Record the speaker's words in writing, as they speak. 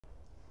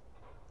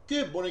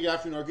Good morning, good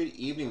afternoon, or good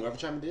evening, whatever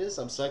time it is.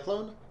 I'm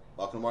Cyclone.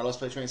 Welcome to more Let's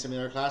Play Train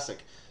Simulator Classic.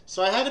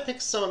 So I had to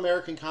pick some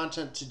American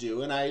content to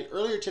do, and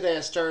earlier today I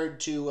started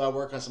to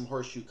work on some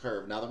Horsshoe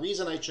Curve. Now the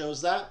reason I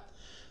chose that,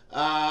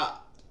 I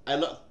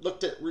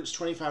looked at routes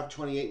 25 to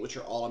 28, which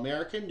are all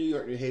American. New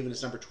York, New Haven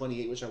is number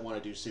 28, which I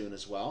want to do soon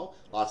as well.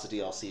 Lots of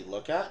DLC to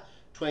look at.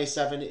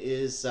 27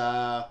 is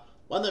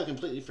one that I'm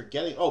completely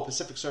forgetting. Oh,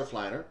 Pacific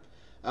Surfliner.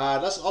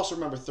 Let's also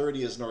remember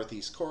 30 is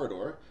Northeast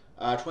Corridor.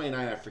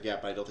 29 I forget,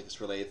 but I don't think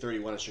it's related.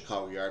 31 is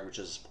Chicago Yard, which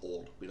is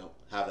old. We don't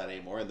have that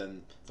anymore. And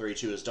then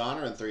 32 is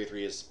Donner, and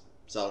 33 is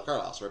Stella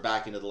Carlisle. So we're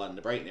back into the London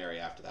to Brighton area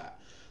after that.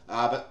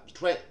 But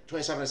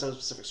 27 is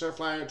Pacific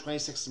Surfliner.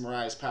 26 is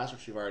Mariah's Pass,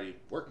 which we've already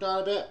worked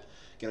on a bit.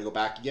 Gonna go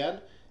back again.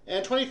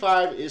 And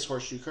 25 is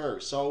Horsshoe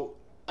Curve. So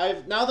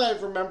now that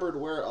I've remembered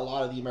where a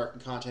lot of the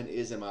American content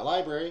is in my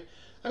library,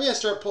 I'm gonna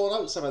start pulling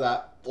out some of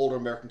that older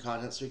American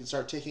content so we can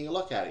start taking a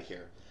look at it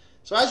here.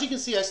 So as you can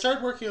see, I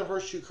started working on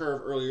Horsshoe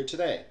Curve earlier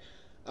today.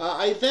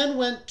 I then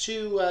went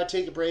to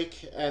take a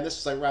break, and this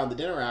was like around the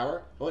dinner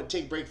hour. I went to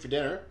take a break for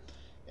dinner,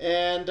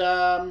 and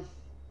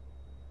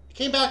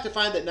came back to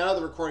find that none of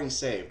the recordings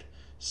saved.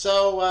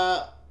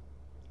 So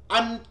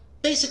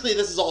basically,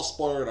 this is all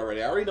spoiled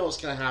already. I already know what's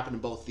going to happen in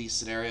both these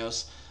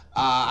scenarios.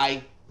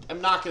 I am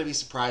not going to be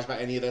surprised by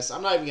any of this.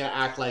 I'm not even going to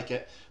act like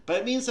it, but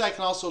it means that I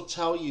can also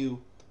tell you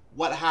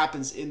what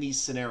happens in these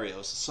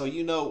scenarios, so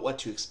you know what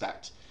to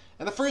expect.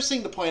 And the first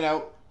thing to point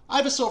out, I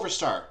have a silver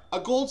star.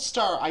 A gold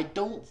star I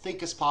don't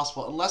think is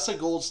possible unless a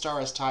gold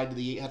star is tied to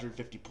the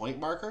 850 point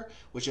marker,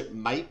 which it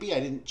might be.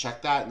 I didn't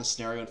check that in the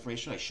scenario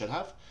information. I should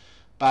have.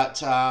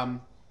 But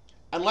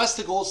unless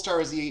the gold star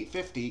is the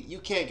 850, you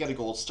can't get a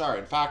gold star.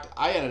 In fact,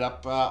 I ended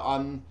up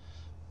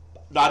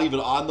not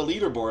even on the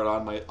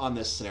leaderboard on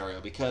this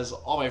scenario because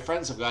all my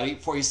friends have got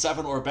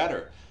 847 or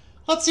better.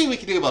 Let's see what we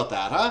can do about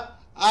that, huh?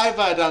 I've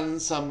done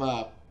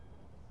some,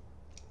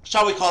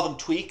 shall we call them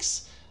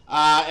tweaks,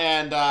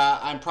 and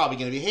I'm probably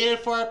going to be hated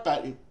for it,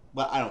 but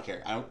I don't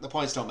care. The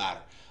points don't matter.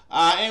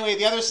 Anyway,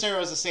 the other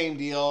scenario is the same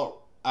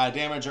deal.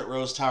 Damage at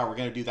Rose Tower, we're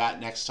going to do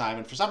that next time.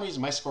 And for some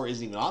reason, my score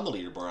isn't even on the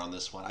leaderboard on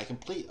this one.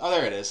 Oh,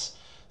 there it is.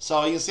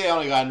 So you can see I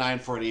only got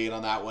 948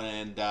 on that one,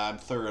 and I'm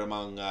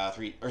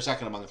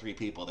second among three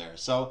people there.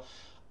 So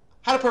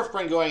had a perfect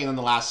run going, and then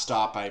the last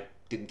stop, I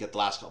didn't get the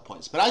last couple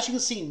points. But as you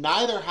can see,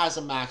 neither has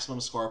a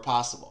maximum score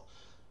possible.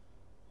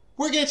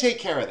 We're going to take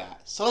care of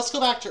that. So let's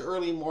go back to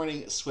early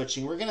morning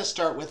switching. We're going to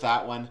start with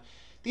that one.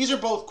 These are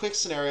both quick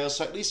scenarios,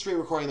 so at least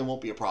re-recording them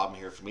won't be a problem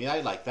here for me. I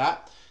like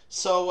that.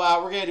 So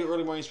we're going to do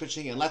early morning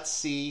switching, and let's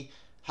see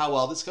how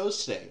well this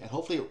goes today. And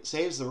hopefully it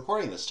saves the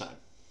recording this time.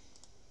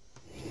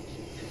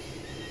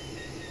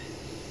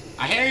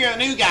 I hear you're a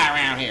new guy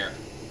around here.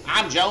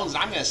 I'm Jones,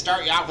 and I'm going to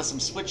start you off with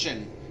some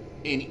switching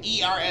in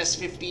ERS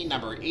 15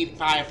 number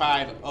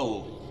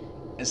 8550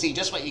 and see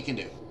just what you can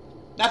do.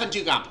 Nothing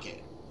too complicated.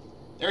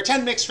 There are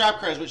 10 mixed scrap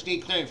cars which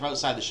need clearing from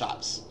outside the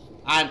shops.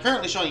 I'm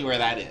currently showing you where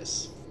that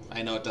is.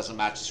 I know it doesn't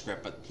match the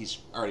script, but he's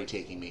already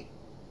taking me.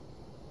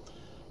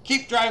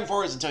 Keep driving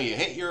forwards until you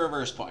hit your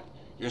reverse point.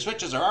 Your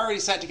switches are already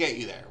set to get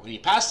you there. When you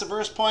pass the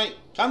reverse point,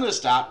 come to a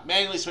stop,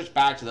 manually switch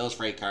back to those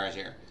freight cars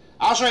here.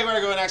 I'll show you where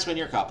to go next when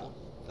you're coupled.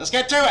 Let's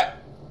get to it!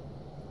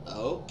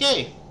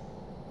 Okay.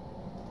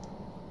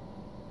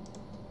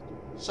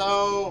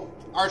 So,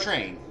 our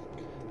train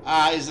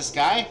is this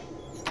guy.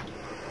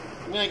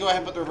 I'm going to go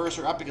ahead and put the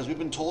reverser up because we've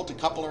been told to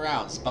couple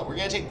around. But we're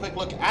going to take a quick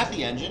look at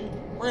the engine.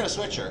 We're going to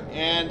switch her.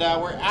 And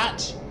we're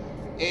at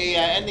a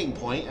ending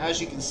point.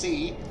 As you can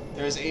see,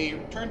 there's a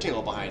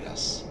turntable behind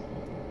us.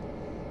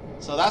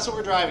 So that's what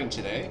we're driving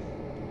today.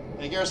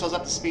 And get ourselves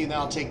up to speed, and then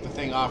I'll take the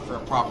thing off for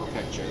a proper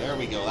picture. There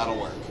we go. That'll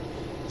work.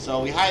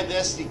 So we hide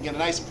this. You can get a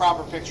nice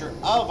proper picture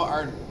of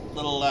our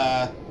little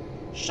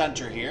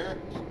shunter here.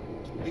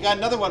 We got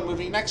another one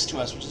moving next to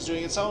us, which is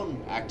doing its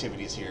own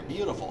activities here.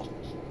 Beautiful.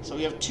 So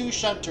we have two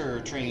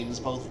shunter trains,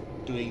 both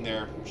doing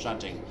their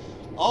shunting.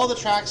 All the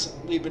tracks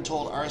we've been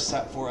told are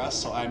set for us,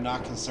 so I'm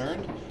not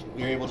concerned.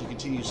 We are able to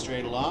continue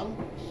straight along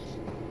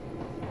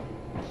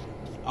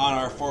on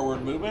our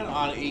forward movement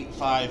on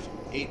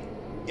 8550.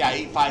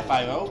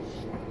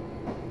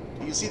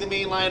 You can see the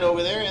main line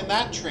over there, and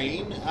that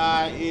train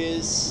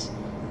is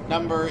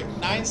number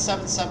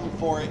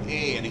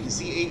 9774A, and you can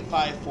see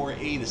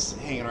 8548 is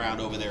hanging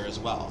around over there as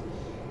well.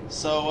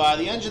 So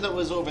the engine that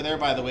was over there,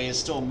 by the way, is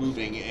still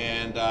moving,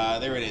 and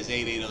there it is,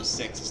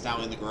 8806. It's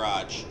now in the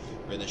garage,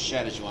 or in the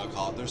shed, as you want to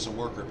call it. There's some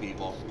worker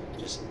people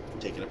just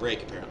taking a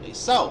break, apparently.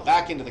 So,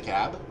 back into the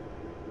cab.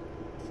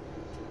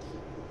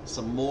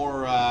 Some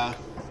more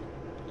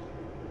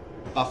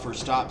buffer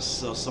stops,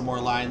 so some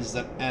more lines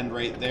that end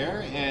right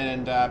there,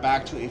 and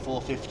back to a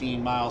full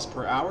 15 miles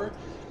per hour.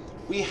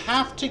 We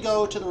have to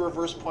go to the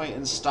reverse point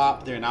and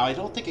stop there. Now, I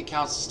don't think it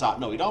counts as stop.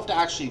 No, we don't have to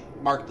actually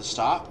mark the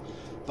stop,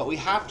 but we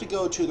have to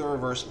go to the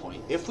reverse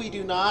point. If we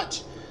do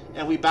not,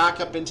 and we back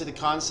up into the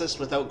consist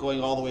without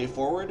going all the way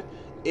forward,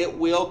 it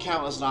will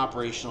count as an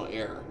operational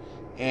error.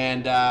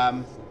 And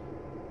I'm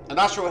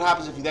not sure what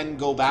happens if you then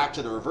go back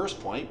to the reverse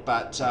point,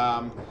 but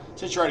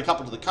since you're already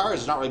coupled to the cars,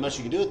 there's not really much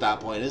you can do at that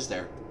point, is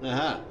there?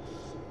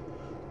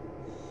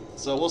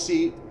 So we'll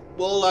see.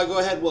 We'll go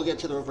ahead. We'll get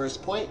to the reverse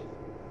point.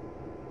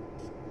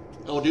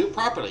 And we'll do it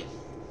properly.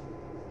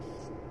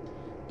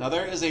 Now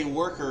there is a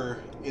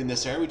worker in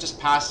this area. We just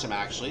passed him,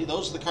 actually.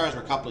 Those are the cars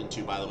we're coupling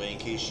to, by the way, in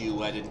case you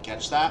didn't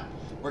catch that.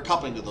 We're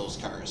coupling to those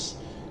cars.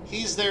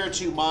 He's there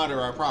to monitor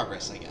our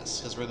progress, I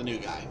guess, because we're the new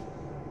guy.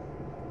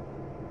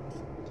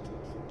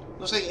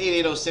 Looks like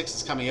 8806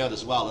 is coming out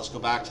as well. Let's go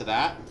back to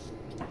that.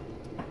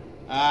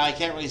 I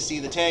can't really see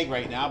the tag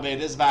right now, but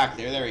it is back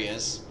there. There he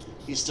is.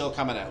 He's still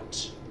coming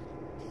out.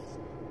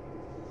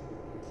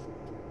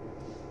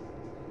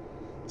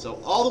 So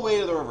all the way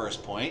to the reverse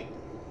point.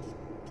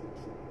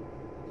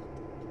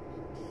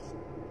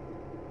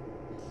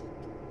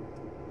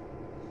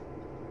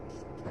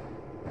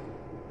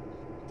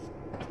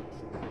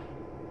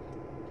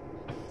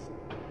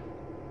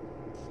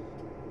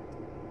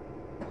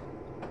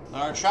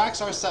 Our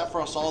tracks are set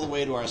for us all the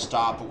way to our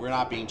stop, but we're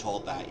not being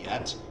told that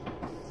yet.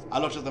 I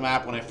looked at the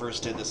map when I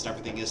first did this, and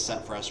everything is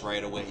set for us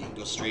right away. You can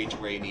go straight to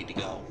where you need to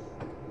go.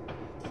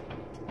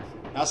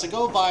 Now, it's a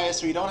go via,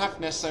 so you don't have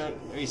to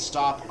necessarily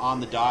stop on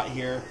the dot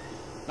here.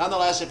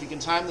 Nonetheless, if you can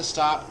time the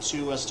stop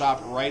to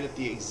stop right at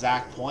the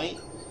exact point,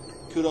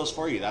 kudos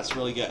for you. That's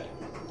really good.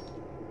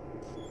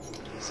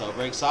 So,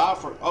 brakes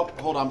off. Oh,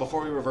 hold on.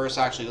 Before we reverse,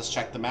 actually, let's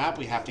check the map.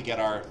 We have to get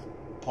our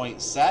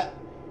point set.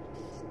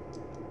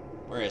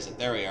 Where is it?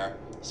 There we are.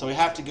 So we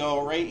have to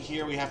go right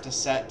here. We have to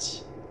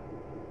set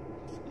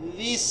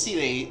this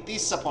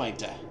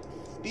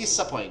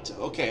point.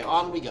 Okay,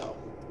 on we go.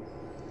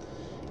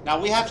 Now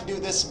we have to do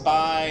this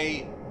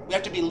by... We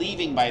have to be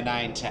leaving by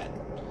 9:10.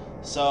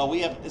 So we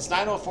have... It's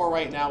 9:04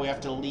 right now. We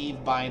have to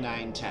leave by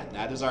 9:10.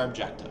 That is our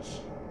objective.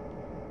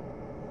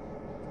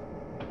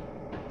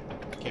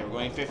 Okay, we're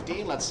going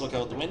 15. Let's look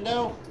out the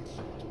window.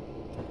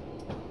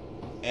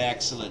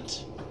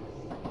 Excellent.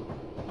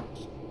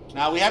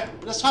 Now we have,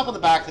 let's hop on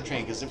the back of the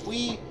train, because if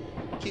we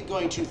keep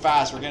going too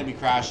fast, we're going to be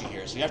crashing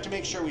here. So we have to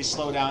make sure we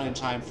slow down in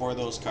time for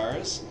those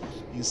cars.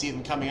 You can see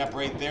them coming up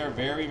right there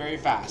very, very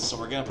fast. So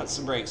we're going to put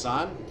some brakes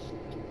on.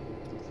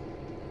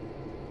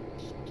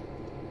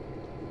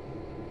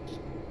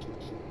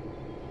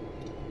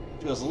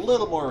 Feels a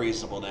little more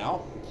reasonable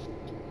now.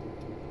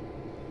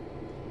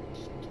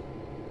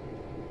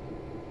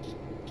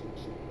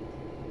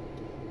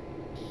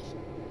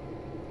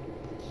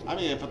 I'm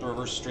going to put the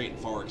reverse straight and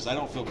forward because I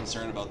don't feel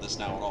concerned about this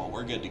now at all.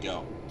 We're good to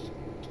go.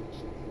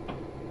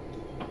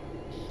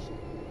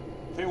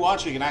 If we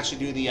want, we can actually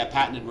do the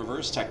patented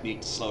reverse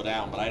technique to slow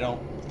down, but I don't...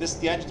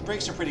 The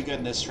brakes are pretty good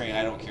in this train.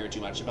 I don't care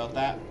too much about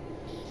that.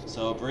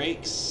 So,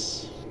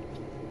 brakes...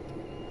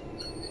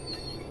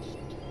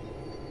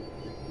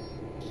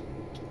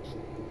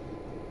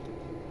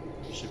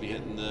 Should be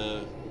hitting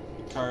the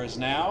cars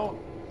now.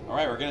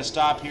 Alright, we're going to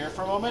stop here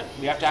for a moment.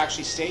 We have to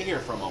actually stay here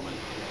for a moment.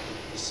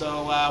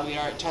 So we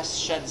are at Test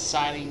Shed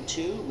Siding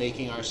 2,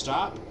 making our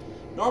stop.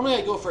 Normally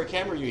I go for a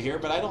camera view here,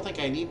 but I don't think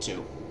I need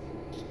to.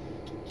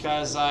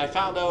 Because I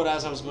found out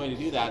as I was going to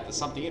do that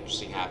something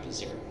interesting happens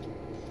here.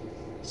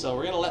 So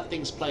we're going to let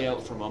things play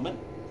out for a moment.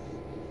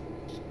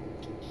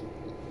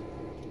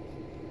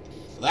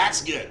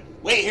 That's good.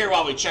 Wait here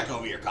while we check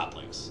over your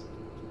couplings.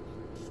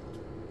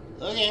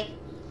 Okay.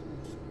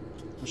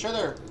 I'm sure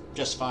they're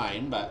just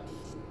fine, but...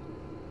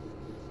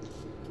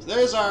 So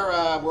there's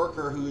our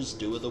worker who's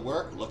doing the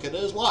work. Look at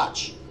his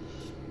watch.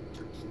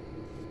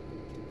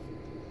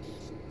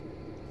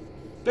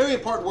 Very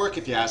important work,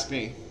 if you ask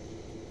me.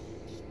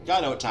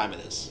 Gotta know what time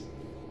it is.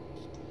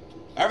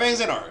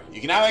 Everything's in order. You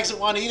can now exit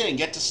Juniata and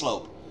get to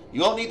Slope.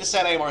 You won't need to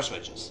set any more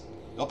switches.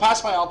 You'll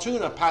pass by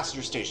Altoona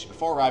passenger station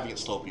before arriving at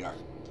Slope Yard.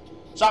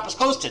 Stop as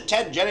close to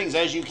Ted Jennings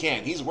as you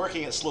can. He's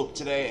working at Slope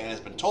today and has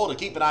been told to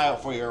keep an eye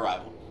out for your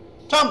arrival.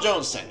 Tom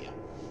Jones sent you.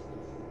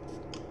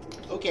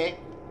 Okay.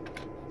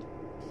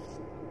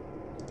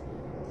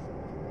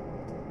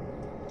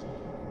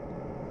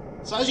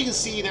 So as you can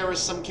see, there was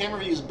some camera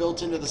views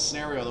built into the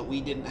scenario that we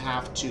didn't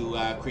have to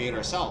create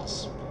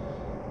ourselves.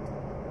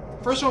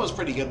 First one was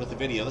pretty good with the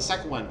video. The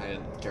second one I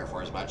didn't care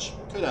for as much.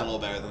 Could have done a little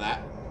better than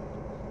that.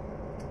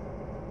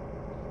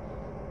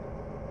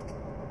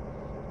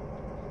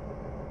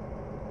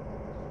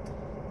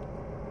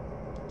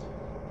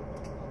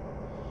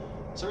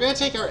 So we're going to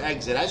take our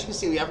exit. As you can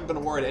see, we haven't been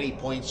awarded any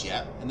points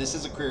yet, and this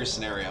is a career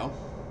scenario.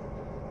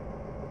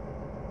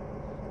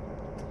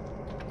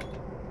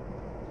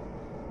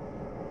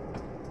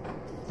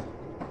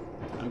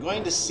 I'm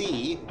going to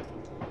see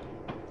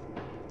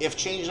if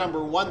change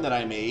number 1 that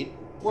I made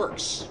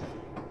works.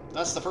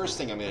 That's the first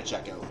thing I'm going to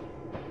check out.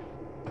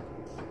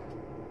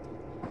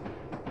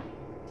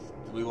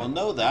 We will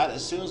know that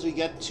as soon as we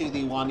get to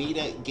the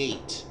Juniata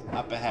gate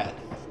up ahead.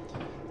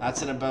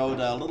 That's in about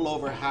a little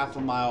over half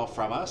a mile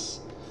from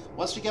us.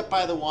 Once we get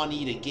by the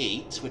Juniata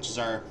gate, which is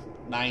our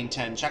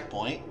 9:10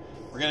 checkpoint,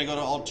 we're going to go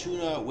to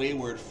Altoona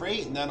Wayward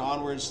Freight and then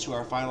onwards to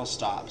our final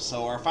stop.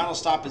 So our final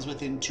stop is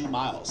within 2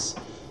 miles.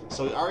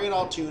 So we are in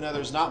Altoona.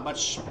 There's not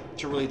much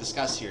to really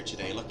discuss here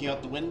today. Looking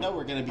out the window,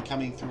 we're going to be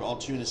coming through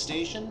Altoona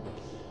Station.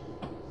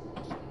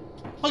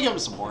 I'll give them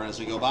some horn as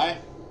we go by.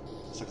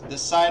 Let's look at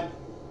this side.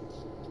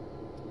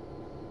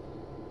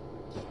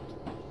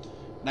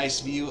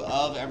 Nice view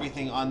of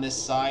everything on this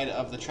side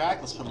of the track.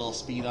 Let's put a little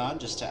speed on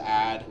just to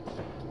add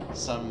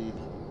some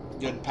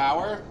good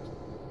power.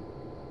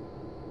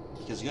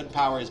 Because good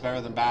power is better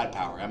than bad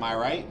power, am I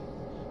right?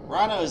 We're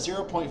on a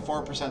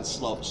 0.4%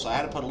 slope, so I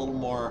had to put a little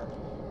more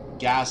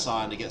gas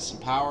on to get some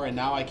power, and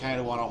now I kind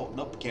of want to hold.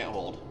 Nope, can't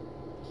hold.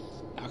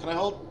 Now can I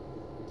hold?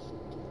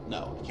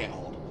 No, I can't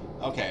hold.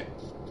 Okay.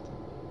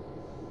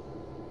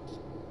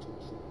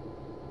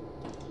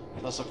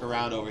 Let's look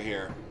around over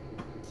here.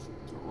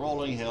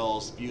 Rolling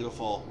hills,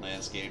 beautiful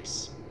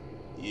landscapes.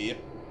 Yep.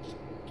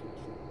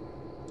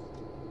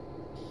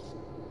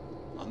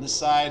 On this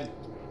side,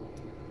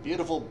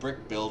 beautiful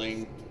brick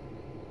building,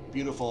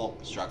 beautiful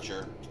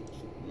structure.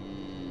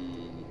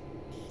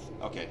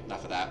 Okay,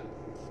 enough of that.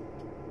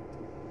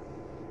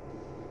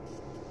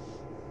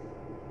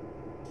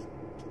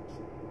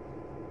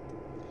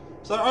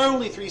 So there are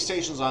only 3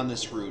 stations on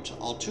this route: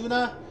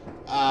 Altoona,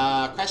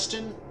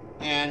 Cresson,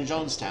 and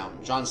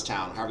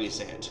Johnstowne, however you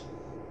say it.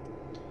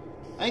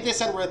 I think they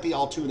said we're at the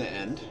Altoona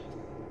end.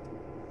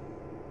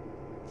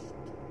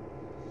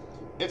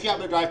 If you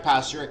happen to drive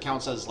past here, it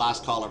counts as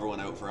last call everyone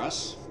out for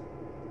us.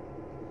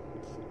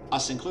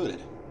 Us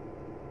included.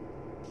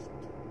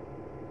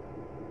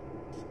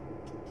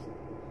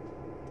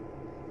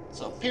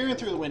 So peering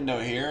through the window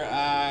here,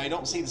 I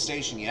don't see the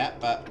station yet,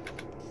 but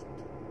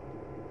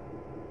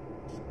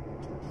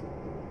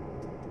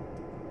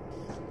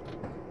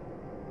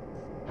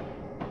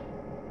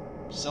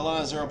still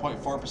on a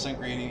 0.4%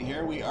 gradient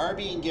here. We are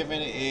being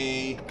given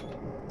a...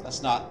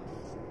 That's not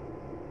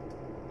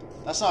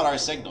our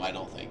signal, I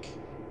don't think.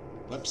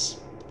 Whoops.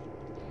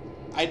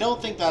 I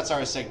don't think that's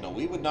our signal.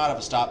 We would not have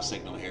a stop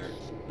signal here.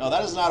 No,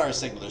 that is not our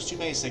signal. There's too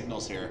many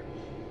signals here.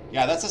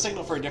 Yeah, that's a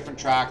signal for a different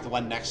track, the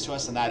one next to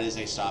us, and that is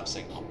a stop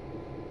signal.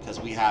 Because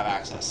we have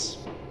access.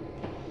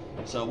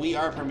 So we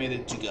are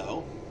permitted to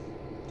go.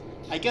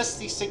 I guess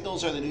these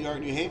signals are the New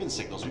York-New Haven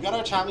signals. We got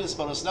our timeliness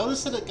bonus.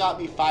 Notice that it got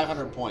me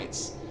 500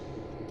 points.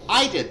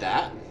 I did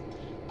that.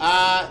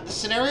 The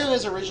scenario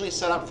is originally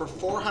set up for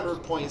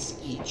 400 points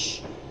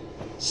each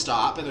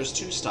stop, and there's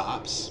 2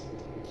 stops.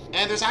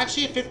 And there's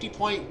actually a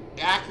 50-point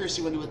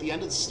accuracy window at the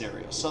end of the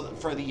scenario, so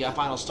for the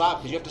final stop,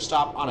 because you have to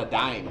stop on a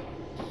dime.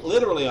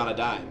 Literally on a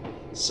dime.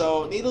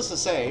 So, needless to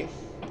say,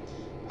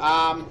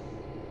 the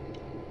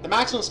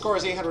maximum score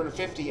is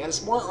 850, and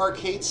it's more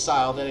arcade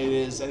style than it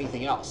is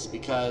anything else,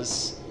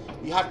 because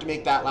you have to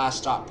make that last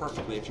stop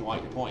perfectly if you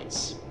want your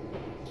points.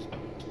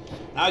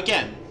 Now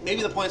again,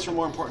 maybe the points were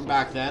more important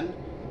back then.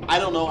 I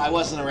don't know, I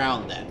wasn't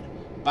around then.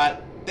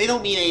 But they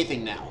don't mean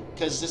anything now,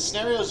 because the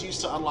scenarios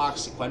used to unlock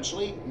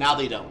sequentially, now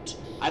they don't.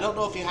 I don't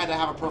know if you had to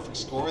have a perfect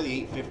score, the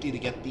 850, to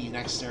get the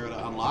next scenario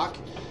to unlock.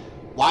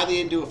 Why they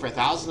didn't do it for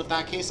 1,000 in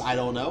that case, I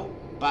don't know.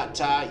 But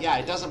yeah,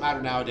 it doesn't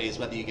matter nowadays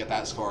whether you get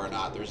that score or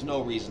not. There's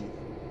no reason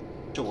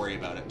to worry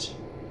about it.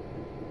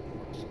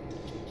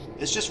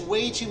 It's just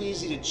way too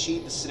easy to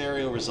cheat the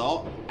scenario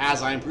result,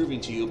 as I'm proving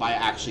to you by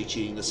actually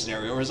cheating the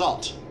scenario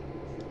result.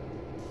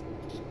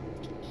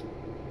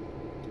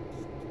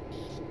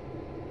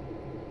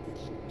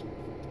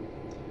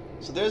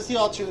 So there's the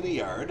Altoona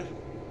yard.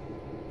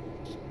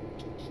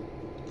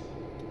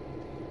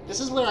 This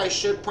is where I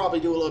should probably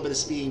do a little bit of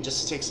speeding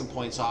just to take some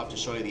points off to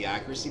show you the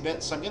accuracy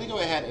bit. So I'm going to go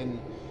ahead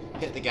and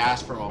hit the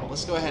gas for a moment.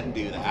 Let's go ahead and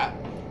do that.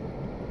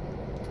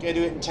 I'm going to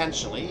do it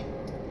intentionally.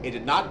 It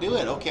did not do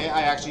it. Okay,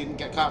 I actually didn't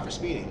get caught for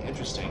speeding.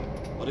 Interesting.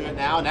 We'll do it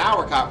now. Now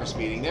we're caught for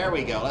speeding. There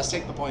we go. Let's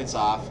take the points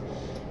off.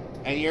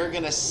 And you're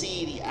going to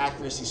see the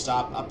accuracy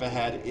stop up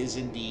ahead is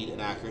indeed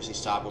an accuracy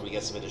stop when we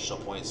get some additional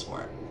points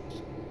for it.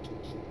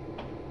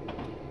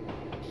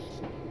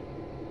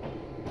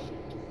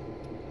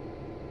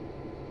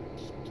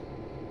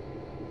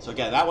 So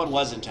again, that one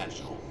was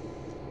intentional.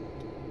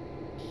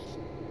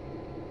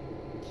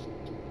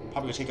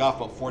 Probably going to take off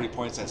about 40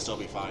 points, that'd still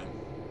be fine.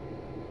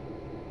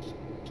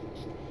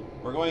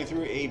 We're going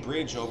through a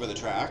bridge over the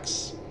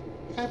tracks.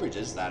 What kind of bridge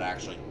is that,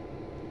 actually?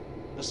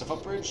 Just a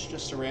footbridge?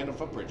 Just a random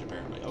footbridge,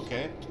 apparently.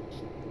 Okay.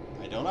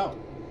 I don't know.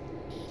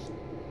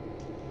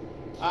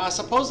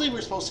 Supposedly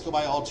we're supposed to go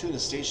by Altoona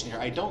Station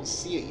here. I don't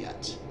see it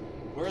yet.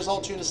 Where is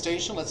Altoona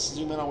Station? Let's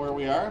zoom in on where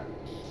we are.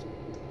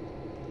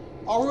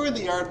 Oh, we're in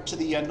the yard to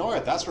the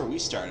north. That's where we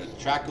started.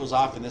 The track goes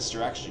off in this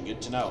direction.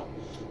 Good to know.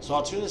 So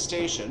Altoona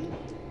Station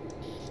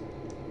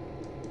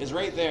is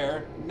right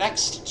there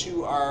next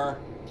to our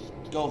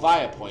Go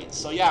Via point.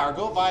 So yeah, our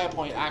Go Via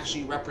point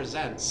actually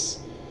represents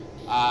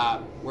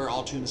where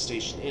Altoona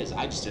Station is.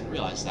 I just didn't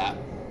realize that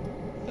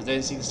because I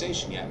didn't see the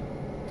station yet.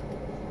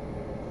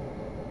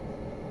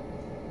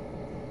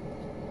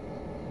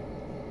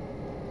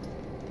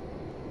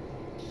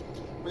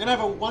 We're going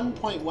to have a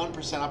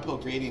 1.1% uphill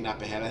gradient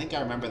up ahead. I think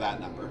I remember that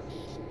number.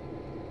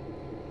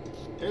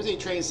 There's a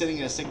train sitting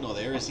in a signal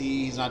there. Is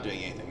he? He's not doing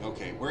anything.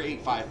 Okay, we're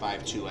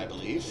 8552, I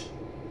believe.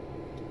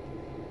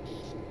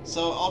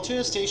 So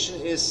Altoona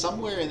Station is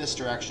somewhere in this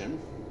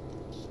direction.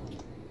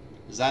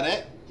 Is that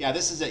it? Yeah,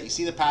 this is it. You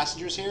see the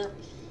passengers here?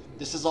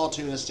 This is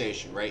Altoona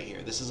Station right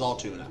here. This is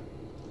Altoona.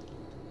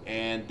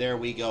 And there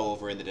we go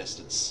over in the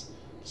distance.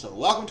 So,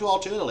 welcome to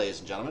Altoona, ladies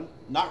and gentlemen.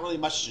 Not really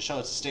much to show.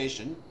 It's a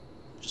station,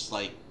 just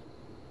like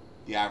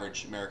the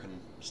average American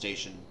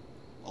station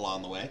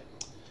along the way.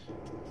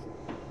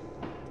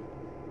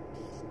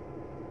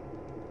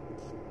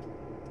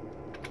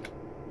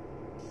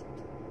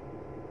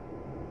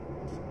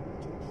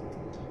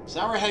 So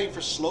now we're heading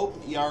for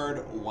Slope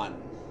Yard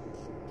 1.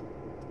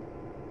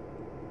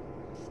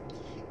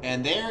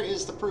 And there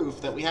is the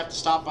proof that we have to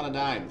stop on a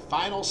dime.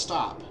 Final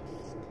stop.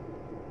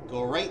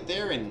 Go right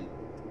there and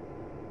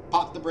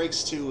pop the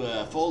brakes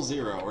to full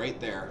zero right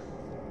there.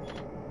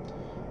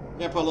 I'm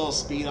going to put a little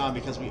speed on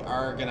because we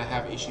are going to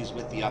have issues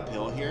with the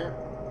uphill here.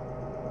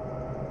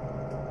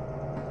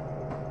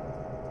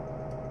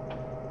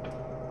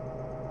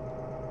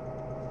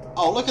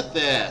 Oh, look at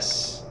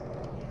this.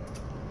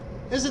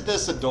 Isn't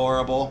this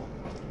adorable?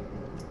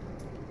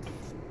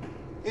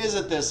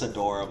 Isn't this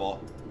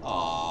adorable?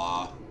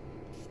 Aww.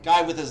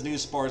 Guy with his new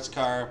sports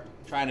car,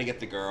 trying to get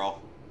the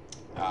girl.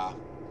 Ah,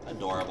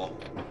 adorable.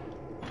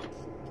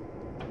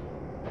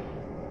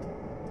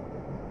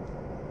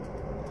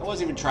 I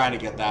wasn't even trying to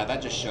get that,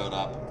 that just showed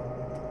up.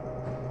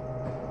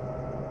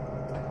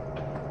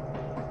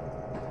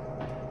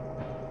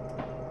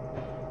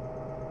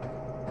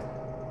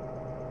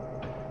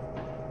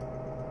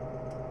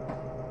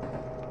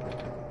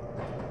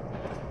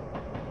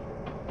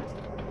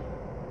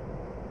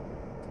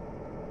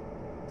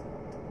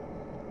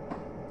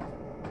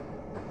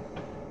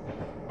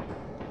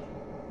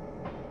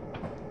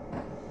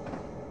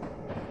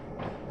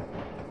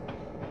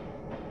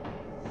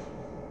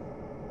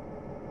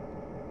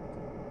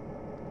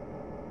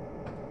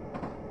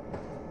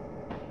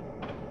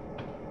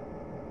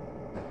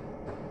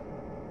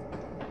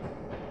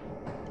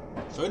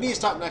 So we need to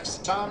stop next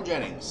to Tom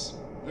Jennings.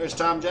 Where's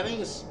Tom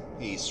Jennings?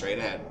 He's straight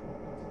ahead.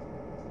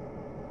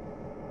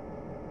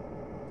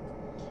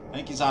 I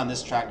think he's on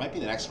this track. Might be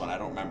the next one. I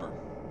don't remember.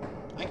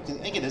 I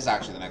think it is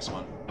actually the next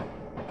one.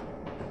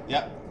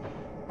 Yep.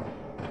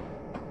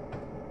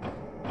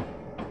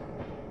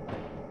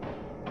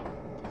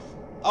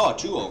 Oh, a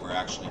 2-over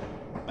actually.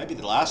 Might be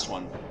the last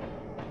one.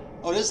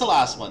 Oh, it is the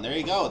last one. There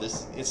you go.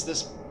 It's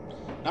this.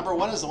 Number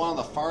 1 is the one on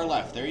the far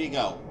left. There you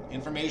go.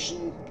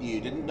 Information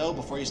you didn't know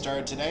before you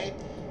started today.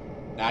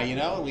 Now you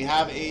know. We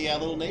have a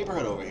little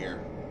neighborhood over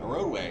here. A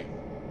roadway.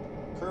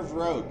 Curved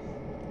road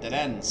that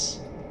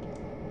ends.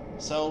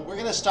 So we're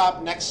going to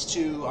stop next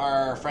to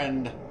our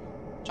friend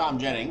Tom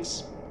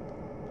Jennings.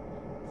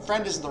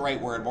 Friend isn't the right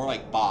word. More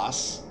like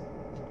boss.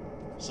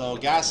 So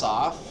gas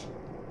off.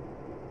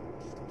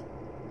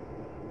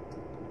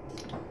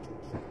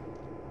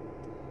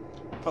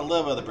 Put a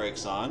little bit of the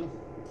brakes on.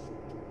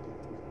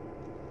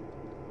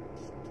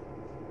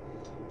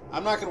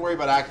 I'm not going to worry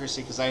about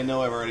accuracy because I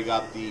know I've already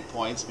got the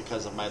points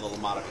because of my little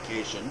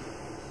modification.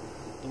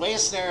 The way a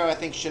scenario I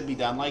think should be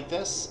done like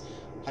this,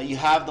 you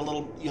have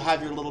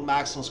your little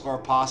maximum score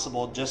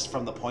possible just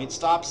from the point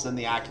stops, then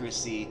the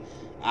accuracy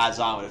adds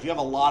on. But if you have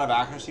a lot of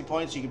accuracy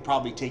points, you can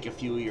probably take a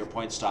few of your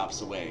point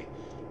stops away.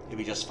 It'd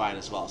be just fine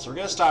as well. So we're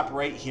going to stop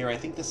right here. I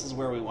think this is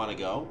where we want to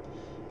go.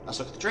 Let's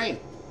look at the train.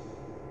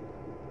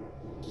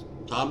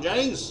 Tom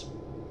Jennings.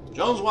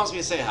 Jones wants me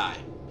to say hi.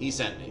 He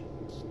sent me.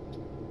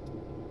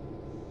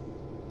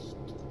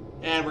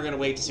 And we're going to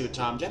wait to see what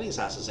Tom Jennings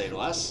has to say to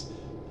us,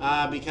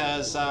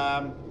 because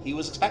he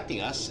was expecting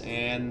us,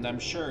 and I'm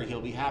sure he'll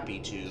be happy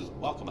to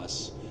welcome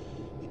us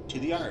to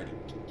the yard.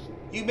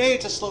 You made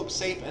it to Slope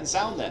safe and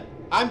sound then.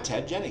 I'm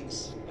Ted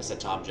Jennings, I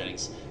said Tom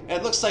Jennings, and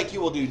it looks like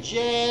you will do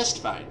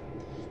just fine.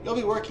 You'll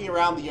be working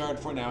around the yard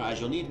for now, as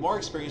you'll need more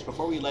experience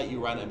before we let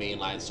you run a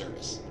mainline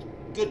service.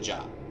 Good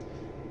job.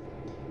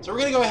 So we're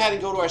going to go ahead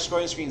and go to our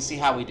scoring screen and see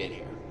how we did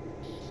here.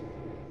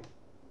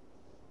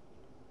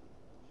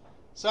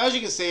 So as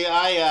you can see,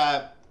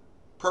 I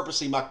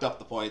purposely mucked up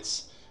the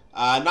points.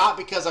 Not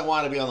because I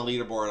want to be on the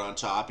leaderboard on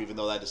top, even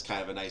though that is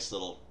kind of a nice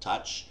little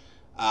touch.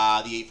 The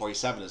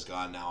 847 is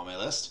gone now on my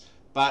list.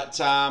 But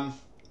I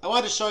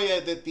wanted to show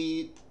you that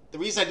the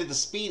reason I did the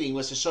speeding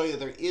was to show you that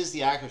there is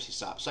the accuracy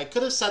stop. So I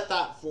could have set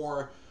that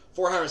for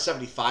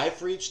 475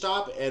 for each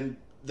stop and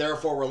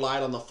therefore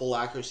relied on the full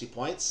accuracy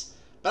points.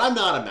 But I'm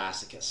not a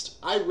masochist.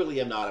 I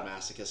really am not a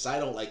masochist. I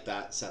don't like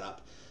that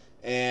setup.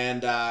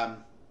 And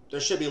there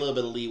should be a little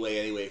bit of leeway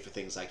anyway for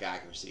things like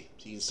accuracy.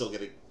 So you can still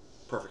get a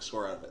perfect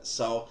score out of it.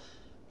 So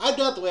I've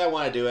done it the way I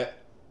want to do it.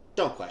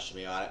 Don't question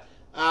me on it.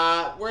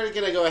 We're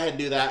going to go ahead and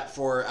do that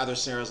for other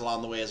scenarios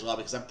along the way as well,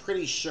 because I'm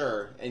pretty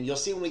sure, and you'll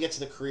see when we get to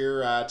the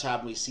career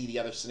tab and we see the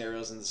other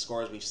scenarios and the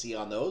scores we see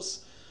on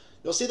those,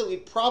 you'll see that we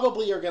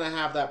probably are going to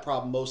have that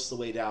problem most of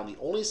the way down. The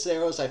only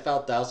scenarios I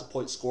found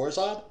 1,000-point scores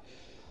on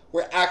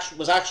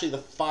was actually the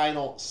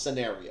final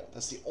scenario.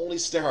 That's the only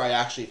scenario I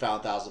actually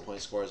found 1,000-point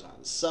scores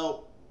on.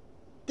 So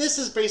this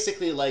is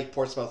basically like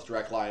Portsmouth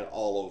Direct Line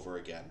all over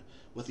again,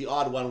 with the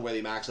odd one where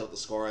they max out the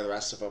score and the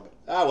rest of them,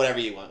 whatever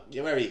you want,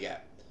 whatever you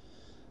get.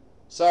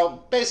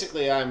 So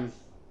basically, I'm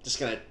just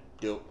going to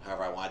do it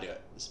however I want to do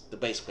it. It's the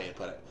basic way to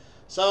put it.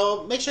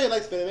 So make sure you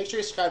like the video, make sure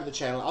you subscribe to the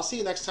channel. I'll see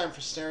you next time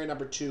for scenario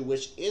number 2,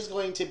 which is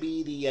going to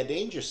be the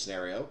danger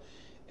scenario.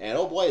 And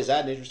oh boy, is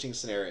that an interesting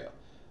scenario.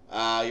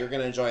 You're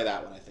going to enjoy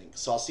that one, I think.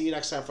 So I'll see you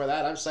next time for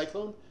that. I'm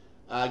Cyclone.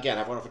 Again,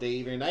 have a wonderful day,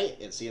 evening, night,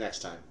 and see you next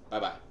time.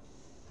 Bye-bye.